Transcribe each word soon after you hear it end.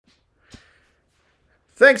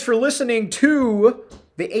Thanks for listening to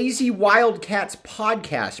the AZ Wildcats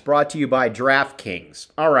Podcast, brought to you by DraftKings.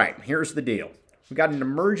 All right, here's the deal. We got an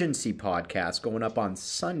emergency podcast going up on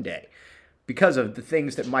Sunday because of the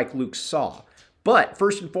things that Mike Luke saw. But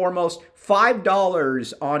first and foremost,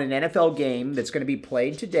 $5 on an NFL game that's going to be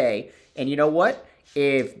played today. And you know what?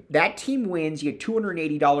 If that team wins, you get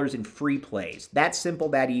 $280 in free plays. That simple,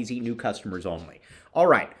 that easy, new customers only. All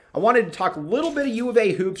right. I wanted to talk a little bit of U of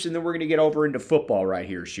A hoops, and then we're going to get over into football right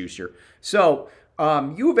here, Schuster. So,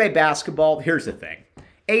 U of A basketball, here's the thing.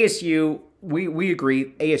 ASU, we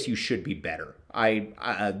agree, ASU should be better.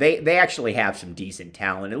 They actually have some decent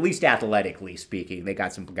talent, at least athletically speaking. They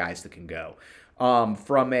got some guys that can go.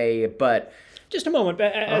 Just a moment,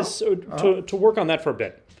 to work on that for a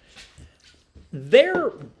bit.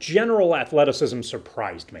 Their general athleticism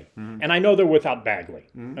surprised me, and I know they're without Bagley.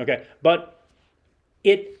 Okay, but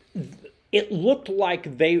it looked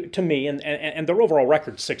like they, to me, and their overall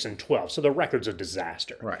record's 6-12, so their record's a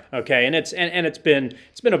disaster. Right. Okay, and it's been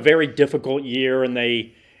a very difficult year, and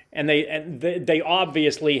they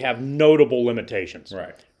obviously have notable limitations.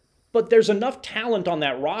 Right. But there's enough talent on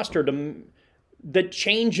that roster that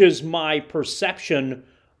changes my perception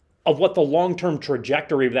of what the long-term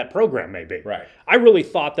trajectory of that program may be. Right. I really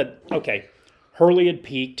thought that, okay, Hurley had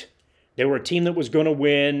peaked. They were a team that was going to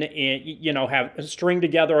win, and, have string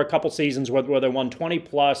together a couple seasons where they won 20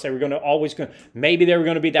 plus. They were maybe they were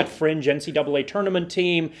going to be that fringe NCAA tournament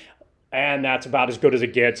team, and that's about as good as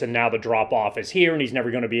it gets. And now the drop off is here, and he's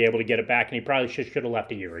never going to be able to get it back. And he probably should have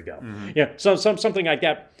left a year ago. So something like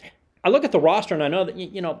that. I look at the roster and I know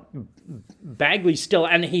that Bagley's still,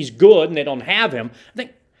 and he's good, and they don't have him. I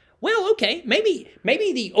think, well, okay, maybe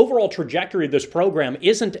the overall trajectory of this program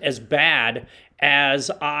isn't as bad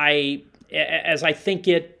as I think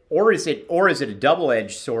it. Or is it a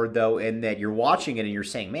double-edged sword, though, in that you're watching it and you're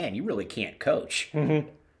saying, man, you really can't coach. Mm-hmm.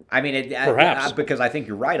 I mean, perhaps, because I think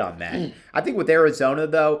you're right on that. I think with Arizona,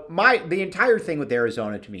 though, the entire thing with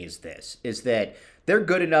Arizona to me is that they're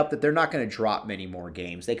good enough that they're not going to drop many more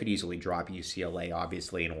games. They could easily drop UCLA,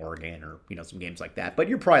 obviously, and Oregon, or some games like that. But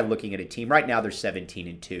you're probably looking at a team right now. They're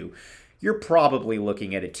 17-2. You're probably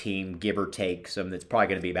looking at a team, give or take, that's probably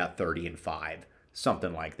going to be about 30-5,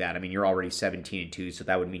 something like that. I mean, you're already 17-2, so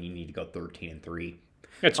that would mean you need to go 13-3.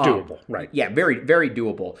 It's doable, right? Yeah, very, very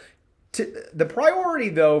doable. The priority,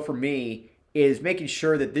 though, for me is making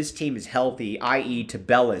sure that this team is healthy, i.e.,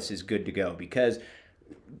 Tabellis is good to go, because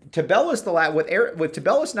Tabellis with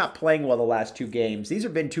Tabellis not playing well the last two games, these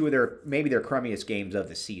have been two of their crummiest games of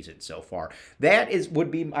the season so far. That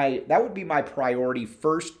would be my priority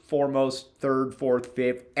first, foremost, third, fourth,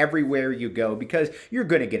 fifth, everywhere you go, because you're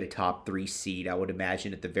going to get a top 3 seed, I would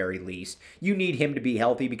imagine, at the very least. You need him to be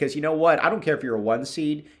healthy, because you know what? I don't care if you're a 1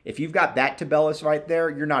 seed. If you've got that Tabellis right there,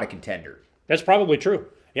 you're not a contender. That's probably true.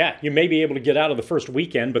 Yeah, you may be able to get out of the first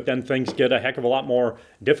weekend, but then things get a heck of a lot more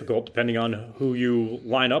difficult depending on who you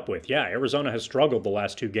line up with. Yeah, Arizona has struggled the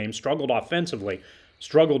last 2 games, struggled offensively,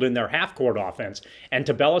 struggled in their half-court offense. And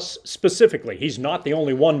Tabellis specifically, he's not the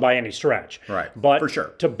only one by any stretch. Right, but for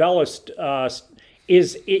sure. Tabellis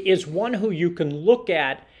is one who you can look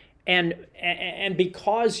at, and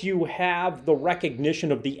because you have the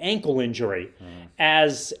recognition of the ankle injury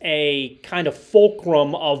as a kind of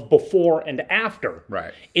fulcrum of before and after,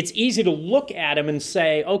 right, it's easy to look at him and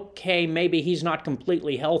say, okay, maybe he's not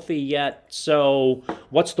completely healthy yet, so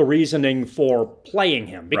what's the reasoning for playing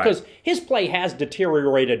him? Because his play has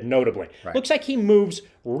deteriorated notably. Right. Looks like he moves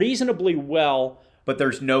reasonably well, but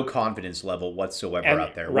there's no confidence level whatsoever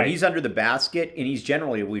out there. When he's under the basket, and he's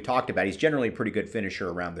generally a pretty good finisher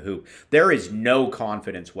around the hoop. There is no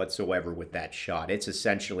confidence whatsoever with that shot. It's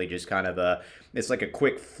essentially just kind of it's like a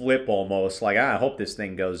quick flip almost, like, I hope this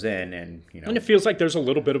thing goes in, and And it feels like there's a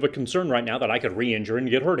little bit of a concern right now that I could re-injure and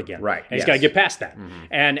get hurt again. Right. And he's got to get past that. Mm-hmm.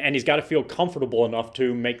 And he's got to feel comfortable enough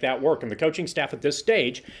to make that work. And the coaching staff at this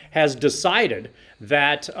stage has decided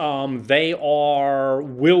that they are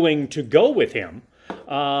willing to go with him.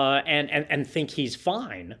 And think he's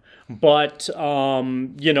fine, but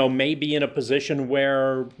maybe in a position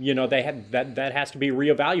where they have that has to be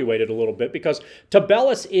reevaluated a little bit, because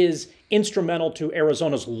Tabellis is instrumental to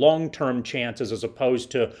Arizona's long-term chances as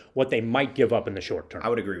opposed to what they might give up in the short term. I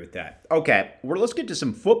would agree with that. Okay, let's get to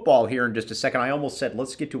some football here in just a second. I almost said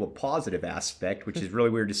let's get to a positive aspect, which is really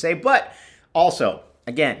weird to say, but also,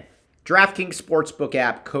 again, DraftKings Sportsbook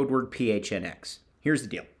app, code word PHNX. Here's the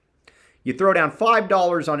deal. You throw down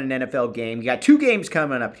 $5 on an NFL game. You got 2 games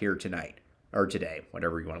coming up here tonight, or today,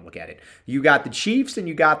 whatever you want to look at it. You got the Chiefs and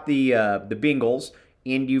you got the Bengals,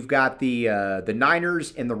 and you've got the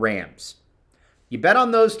Niners and the Rams. You bet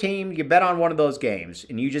on those teams, you bet on one of those games,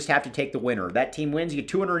 and you just have to take the winner. That team wins, you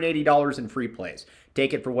get $280 in free plays.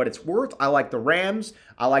 Take it for what it's worth. I like the Rams.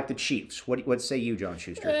 I like the Chiefs. What say you, John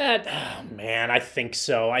Schuster? Oh, man, I think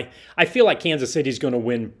so. I feel like Kansas City's going to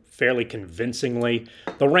win fairly convincingly.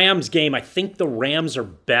 The Rams game, I think the Rams are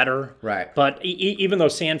better. Right. But even though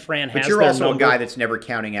San Fran has But you're their also number, a guy that's never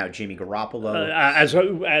counting out Jimmy Garoppolo.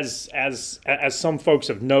 as some folks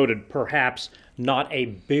have noted, perhaps not a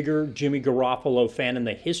bigger Jimmy Garoppolo fan in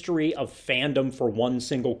the history of fandom for one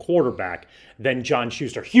single quarterback than John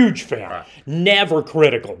Schuster. Huge fan. Right. Never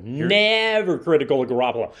critical of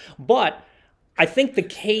Garoppolo. But I think the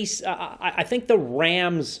case, I think the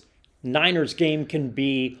Rams-Niners game can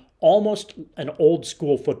be almost an old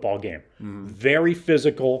school football game. Very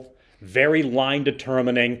physical, very line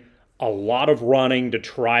determining, a lot of running to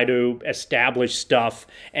try to establish stuff,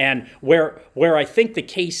 and where I think the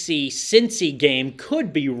KC-Cincy game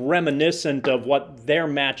could be reminiscent of what their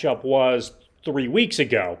matchup was 3 weeks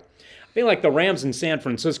ago. I feel like the Rams in San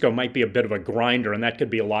Francisco might be a bit of a grinder, and that could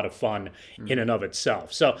be a lot of fun in and of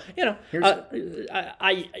itself. So,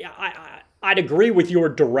 I'd agree with your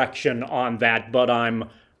direction on that, but I'm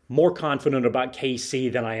more confident about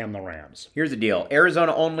KC than I am the Rams. Here's the deal.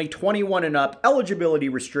 Arizona only, 21 and up. Eligibility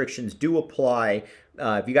restrictions do apply.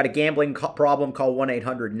 If you got a gambling problem, call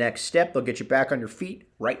 1-800-NEXT-STEP. They'll get you back on your feet,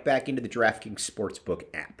 right back into the DraftKings Sportsbook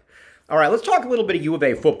app. All right, let's talk a little bit of U of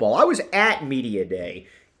A football. I was at Media Day,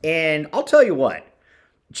 and I'll tell you what.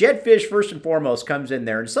 Jedd Fisch, first and foremost, comes in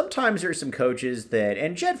there, and sometimes there's some coaches that,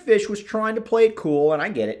 and Jedd Fisch was trying to play it cool, and I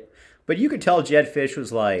get it, but you could tell Jedd Fisch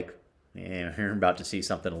was like, yeah, we're about to see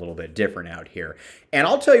something a little bit different out here. And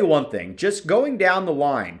I'll tell you one thing, just going down the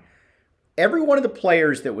line, every one of the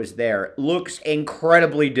players that was there looks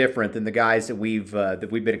incredibly different than the guys that we've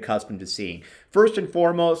been accustomed to seeing. First and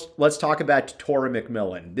foremost, let's talk about Torra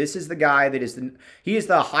McMillan. This is the guy that he is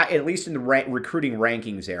the high, at least in the recruiting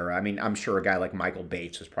rankings era. I mean, I'm sure a guy like Michael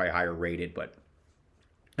Bates was probably higher rated, but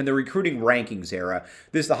in the recruiting rankings era,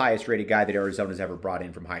 this is the highest rated guy that Arizona's ever brought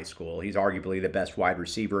in from high school. He's arguably the best wide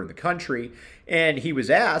receiver in the country. And he was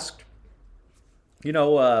asked,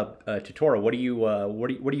 Torra, what are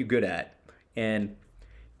you good at? And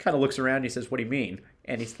kind of looks around and he says, what do you mean?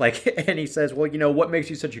 And he says, well, what makes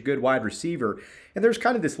you such a good wide receiver? And there's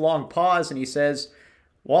kind of this long pause and he says,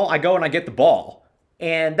 well, I go and I get the ball.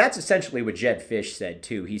 And that's essentially what Jedd Fisch said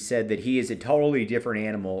too. He said that he is a totally different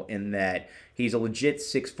animal in that he's a legit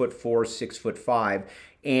 6'4", 6'5",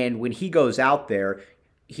 and when he goes out there,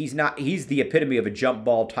 he's the epitome of a jump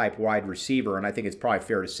ball type wide receiver. And I think it's probably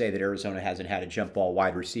fair to say that Arizona hasn't had a jump ball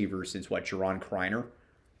wide receiver since Jerron Kreiner.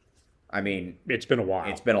 I mean, it's been a while.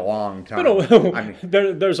 It's been a long time.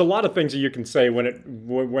 There's a lot of things that you can say when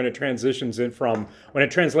it transitions in from when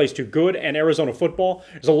it translates to good and Arizona football.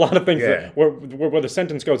 There's a lot of things where the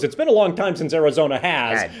sentence goes. It's been a long time since Arizona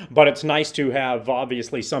has, but it's nice to have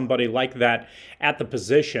obviously somebody like that at the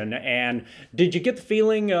position. And did you get the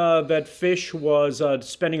feeling that Fisch was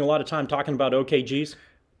spending a lot of time talking about OKGs?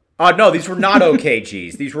 No, these were not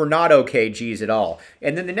OKGs. These were not OKGs at all.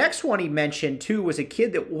 And then the next one he mentioned, too, was a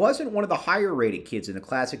kid that wasn't one of the higher-rated kids in the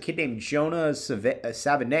class, a kid named Jonah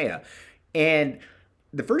Savanea. And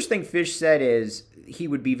the first thing Fisch said is he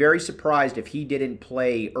would be very surprised if he didn't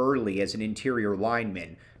play early as an interior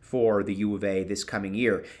lineman for the U of A this coming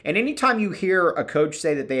year. And anytime you hear a coach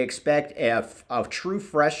say that they expect a true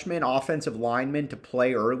freshman offensive lineman to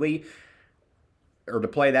play early, or to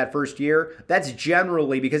play that first year, that's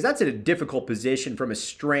generally because that's a difficult position from a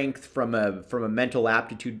strength, from a mental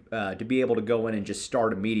aptitude to be able to go in and just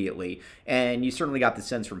start immediately. And you certainly got the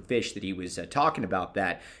sense from Fisch that he was talking about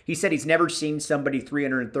that. He said he's never seen somebody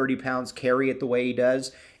 330 pounds carry it the way he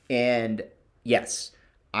does. And yes,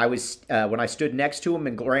 I was when I stood next to him,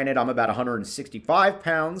 and granted I'm about 165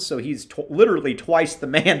 pounds, so he's literally twice the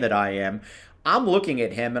man that I am. I'm looking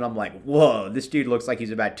at him and I'm like, whoa, this dude looks like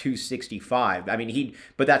he's about 265. I mean,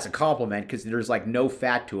 but that's a compliment because there's like no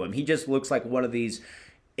fat to him. He just looks like one of these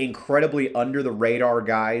incredibly under the radar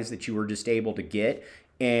guys that you were just able to get.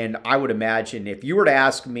 And I would imagine if you were to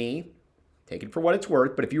ask me, take it for what it's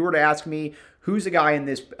worth, but if you were to ask me who's a guy in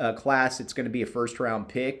this class that's going to be a first-round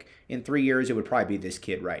pick in 3 years, it would probably be this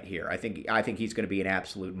kid right here. I think he's going to be an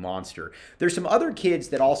absolute monster. There's some other kids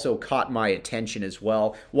that also caught my attention as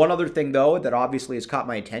well. One other thing, though, that obviously has caught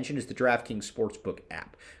my attention is the DraftKings Sportsbook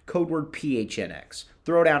app. Code word PHNX.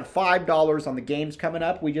 Throw down $5 on the games coming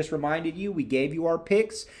up. We just reminded you, we gave you our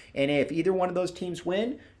picks, and if either one of those teams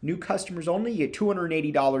win, new customers only, you get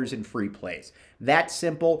 $280 in free plays. That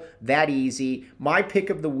simple, that easy. My pick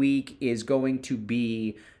of the week is going going to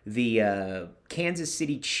be the Kansas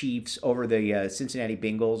City Chiefs over the Cincinnati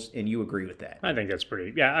Bengals, and you agree with that? I think that's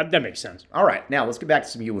pretty. Yeah, that makes sense. All right, now let's get back to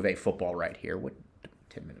some U of A football right here. What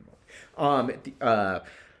 10-minute mark?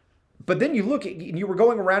 But then you look at, you were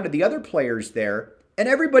going around to the other players there, and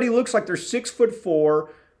everybody looks like they're 6'4".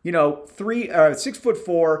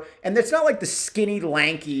 6'4", and it's not like the skinny,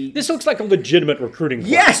 lanky. This looks like a legitimate recruiting class.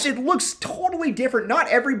 Yes, it looks totally different. Not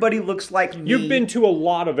everybody looks like me. You've been to a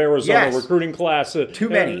lot of Arizona recruiting classes. Too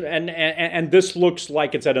many. And this looks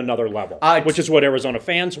like it's at another level, which is what Arizona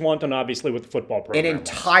fans want, and obviously with the football program. An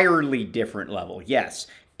entirely different level, yes.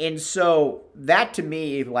 And so that to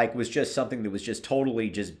me, was just something that was just totally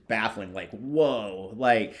just baffling.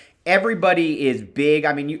 Whoa, everybody is big.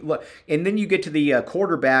 I mean, you look, and then you get to the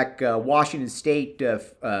quarterback, Washington State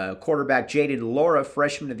quarterback Jaden Laura,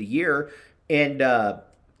 freshman of the year, and and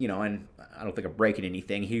I don't think I'm breaking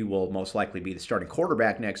anything. He will most likely be the starting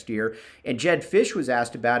quarterback next year. And Jedd Fisch was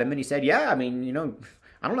asked about him, and he said, "Yeah, I mean,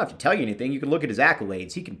 I don't have to tell you anything. You can look at his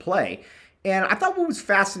accolades. He can play." And I thought what was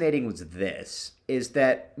fascinating was this, is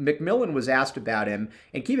that McMillan was asked about him.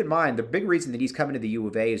 And keep in mind, the big reason that he's coming to the U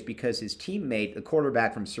of A is because his teammate, the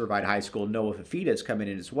quarterback from Servite High School, Noah Fafita, is coming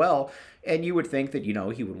in as well. And you would think that,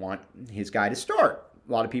 he would want his guy to start.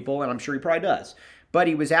 A lot of people, and I'm sure he probably does. But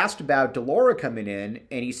he was asked about DeLaura coming in,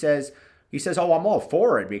 and he says, "Oh, I'm all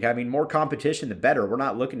for it. Because, more competition, the better. We're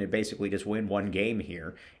not looking to basically just win one game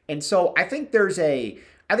here." And so I think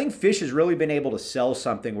I think Fisch has really been able to sell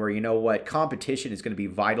something where, competition is going to be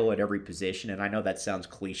vital at every position. And I know that sounds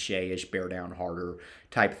cliche-ish, bear down harder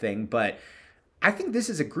type thing. But I think this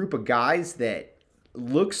is a group of guys that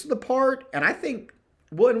looks the part. And I think,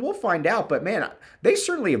 and we'll find out. But, man, they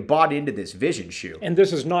certainly have bought into this vision, Shu. And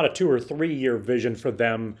this is not a 2 or 3 year vision for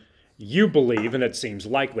them. You believe, and it seems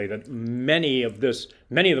likely, that many of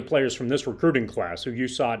the players from this recruiting class who you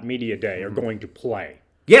saw at Media Day are going to play.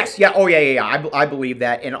 Yes, yeah, oh yeah. I believe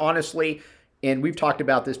that, and honestly, and we've talked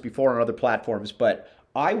about this before on other platforms, but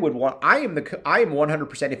I am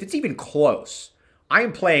 100%. If it's even close, I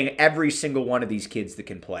am playing every single one of these kids that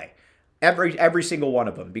can play, every single one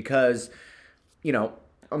of them, because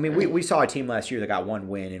we saw a team last year that got one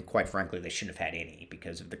win, and quite frankly, they shouldn't have had any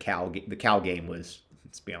because of the Cal game was.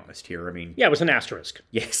 Let's be honest here. Yeah, it was an asterisk.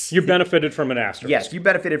 Yes, you benefited from an asterisk. Yes, you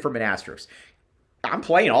benefited from an asterisk. I'm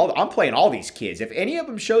playing all these kids. If any of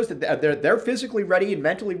them shows that they're physically ready and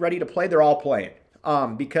mentally ready to play, they're all playing.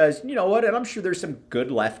 Because you know what, and I'm sure there's some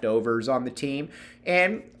good leftovers on the team.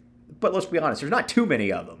 But let's be honest, there's not too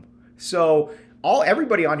many of them. So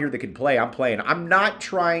everybody on here that can play, I'm playing. I'm not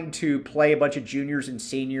trying to play a bunch of juniors and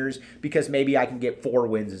seniors because maybe I can get 4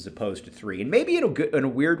 wins as opposed to 3. And maybe in a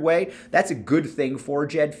weird way, that's a good thing for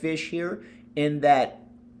Jedd Fisch here, in that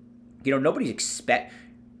nobody's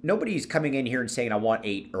coming in here and saying I want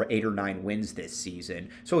 8 or 9 wins this season.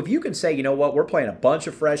 So if you can say, you know what, we're playing a bunch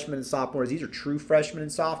of freshmen and sophomores, these are true freshmen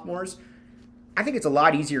and sophomores, I think it's a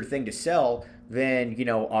lot easier thing to sell than,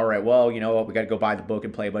 all right, well, you know what, we got to go buy the book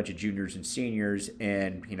and play a bunch of juniors and seniors,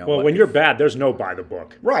 and Well, when you're bad, there's no buy the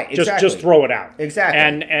book. Right, exactly. Just throw it out. Exactly.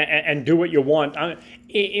 And do what you want.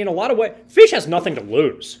 In a lot of ways, Fisch has nothing to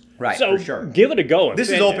lose. Right, so for sure. Give it a go. This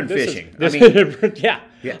is open fishing. Yeah.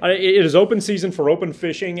 It is open season for open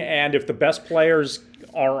fishing, and if the best players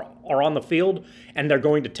are on the field and they're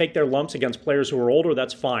going to take their lumps against players who are older,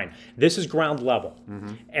 that's fine. This is ground level.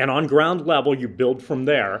 Mm-hmm. And on ground level, you build from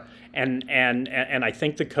there. And I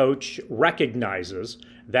think the coach recognizes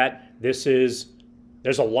that there's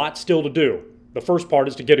a lot still to do. The first part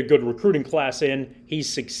is to get a good recruiting class in.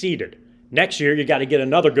 He's succeeded. Next year, you got to get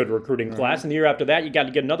another good recruiting class. And the year after that, you got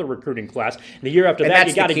to get another recruiting class. And the year after that,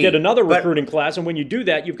 you got to get another recruiting class. And when you do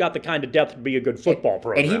that, you've got the kind of depth to be a good football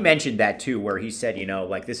program. And he mentioned that, too, where he said,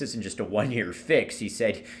 this isn't just a one-year fix. He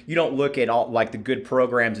said, you don't look at all the good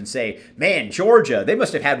programs and say, man, Georgia, they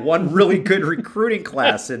must have had one really good recruiting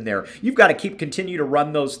class in there. You've got to continue to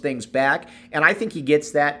run those things back. And I think he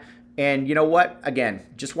gets that. And you know what? Again,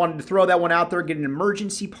 just wanted to throw that one out there, get an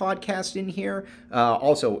emergency podcast in here.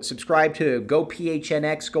 Also, subscribe to Go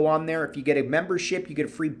PHNX. Go on there. If you get a membership, you get a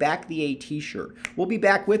free Back the A t-shirt. We'll be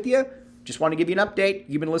back with you. Just want to give you an update.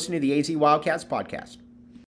 You've been listening to the AZ Wildcats Podcast.